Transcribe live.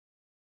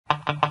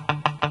Cutting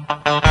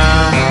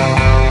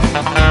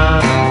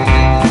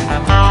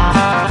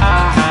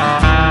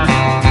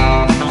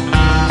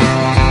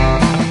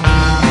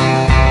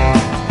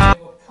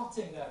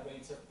their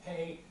rate of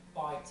pay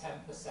by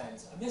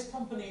 10%. And this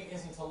company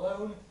isn't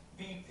alone.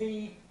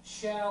 BP,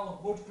 Shell,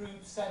 Wood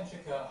Group,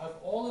 Centrica have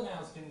all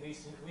announced in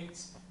recent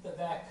weeks that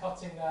they're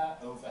cutting their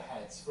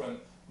overheads,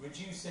 from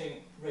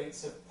reducing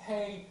rates of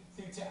pay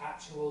through to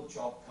actual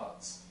job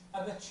cuts.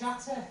 And the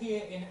chatter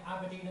here in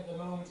Aberdeen at the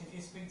moment, if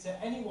you speak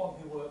to anyone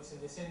who works in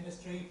this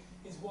industry,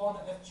 is one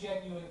of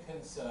genuine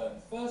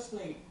concern.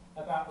 Firstly,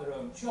 about their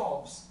own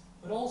jobs,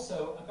 but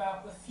also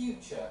about the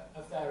future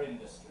of their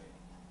industry.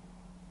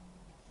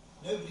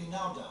 Nobody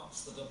now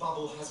doubts that the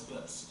bubble has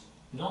burst.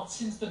 Not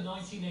since the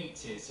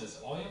 1980s has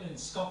oil in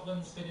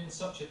Scotland been in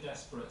such a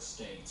desperate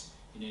state.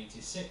 In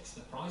 '86,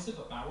 the price of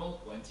a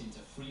barrel went into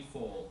free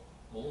fall.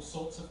 All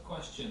sorts of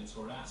questions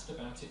were asked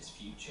about its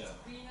future.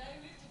 We now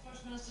move to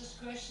First Minister's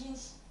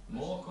questions.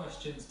 More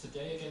questions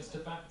today against a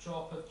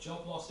backdrop of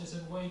job losses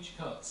and wage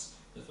cuts.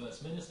 The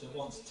First Minister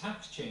wants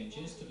tax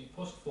changes to be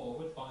pushed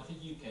forward by the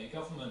UK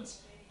government.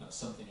 That's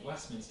something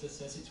Westminster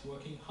says it's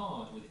working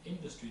hard with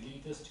industry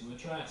leaders to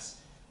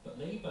address. But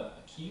Labour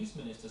accused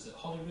ministers at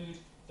Holyrood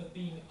of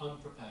being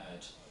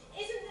unprepared.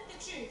 Isn't it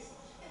the truth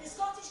that the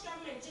Scottish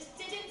Government just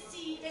didn't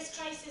see this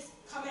crisis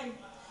coming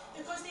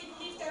because they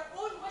believed their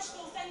own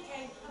wishful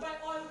thinking about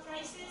oil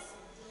prices?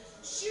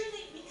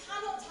 Surely we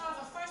cannot have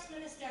a First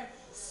Minister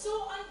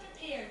so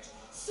unprepared,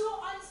 so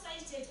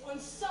unsighted on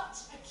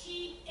such a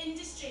key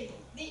industry.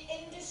 The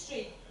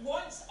industry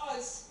wants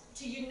us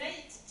to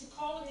unite to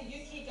call on the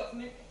UK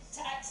Government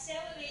to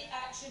accelerate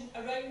action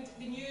around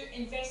the new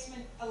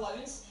investment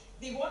allowance.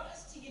 They want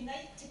us to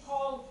unite to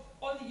call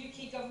on the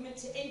UK Government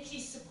to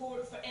increase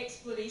support for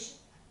exploration.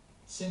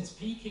 Since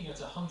peaking at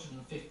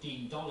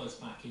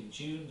 $115 back in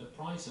June, the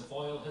price of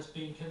oil has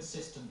been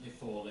consistently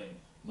falling.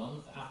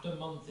 Month after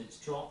month it's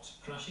dropped,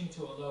 crashing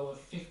to a low of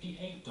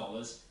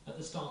 $58 at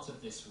the start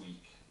of this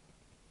week.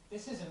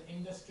 This is an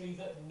industry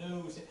that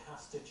knows it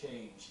has to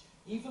change.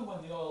 Even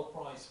when the oil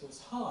price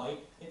was high,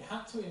 it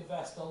had to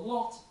invest a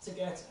lot to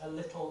get a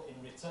little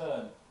in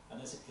return.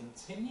 And as it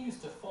continues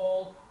to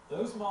fall,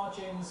 those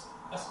margins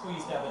are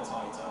squeezed ever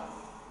tighter.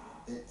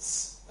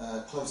 It's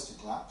close to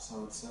collapse, I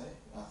would say.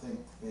 I think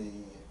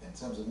in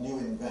terms of new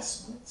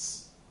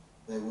investments,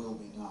 there will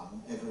be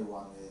none.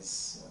 Everyone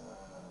is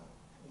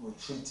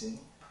retreating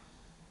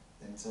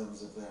in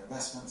terms of their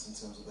investments, in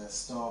terms of their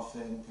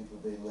staffing. People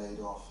are being laid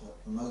off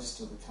at most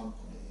of the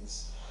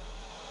companies.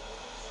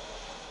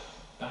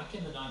 Back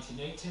in the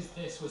 1980s,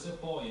 this was a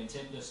buoyant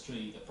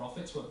industry. The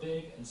profits were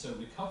big, and so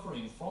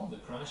recovering from the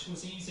crash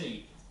was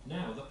easy.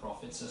 Now the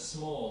profits are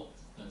small,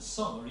 and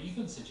some are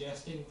even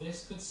suggesting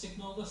this could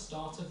signal the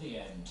start of the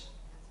end.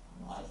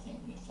 I think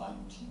we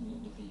found to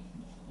be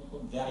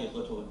very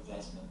little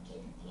investment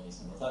taking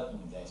place, and without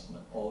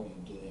investment, all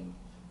you're doing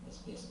is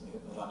basically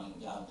running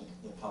down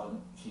the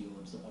current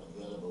fields that are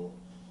available.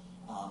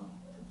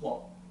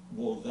 What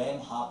will then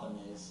happen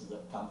is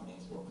that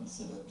companies will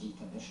consider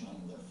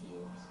decommissioning their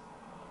fields.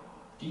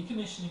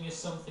 Decommissioning is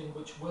something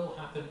which will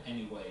happen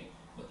anyway,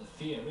 but the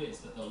fear is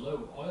that the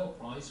low oil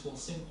price will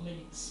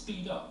simply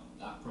speed up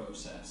that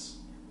process.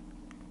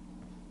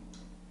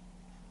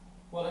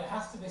 Well, it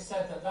has to be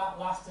said that that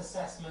last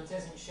assessment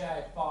isn't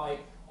shared by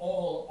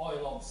all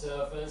oil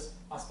observers.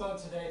 I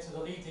spoke today to the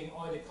leading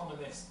oil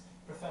economist,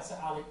 Professor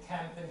Alec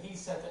Kemp, and he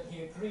said that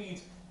he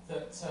agreed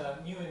that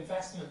new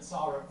investments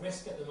are at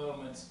risk at the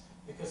moment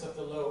because of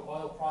the low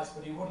oil price,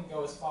 but he wouldn't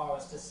go as far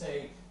as to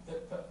say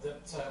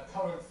that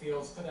current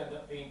fields could end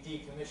up being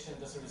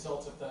decommissioned as a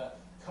result of the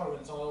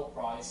current oil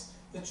price.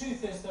 The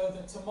truth is, though,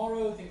 that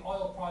tomorrow the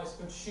oil price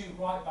could shoot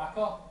right back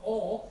up,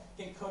 or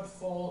it could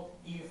fall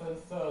even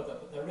further.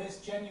 But there is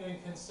genuine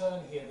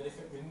concern here that if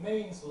it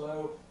remains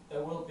low,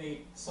 there will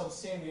be some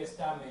serious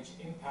damage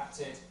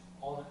impacted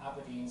on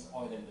Aberdeen's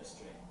oil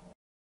industry.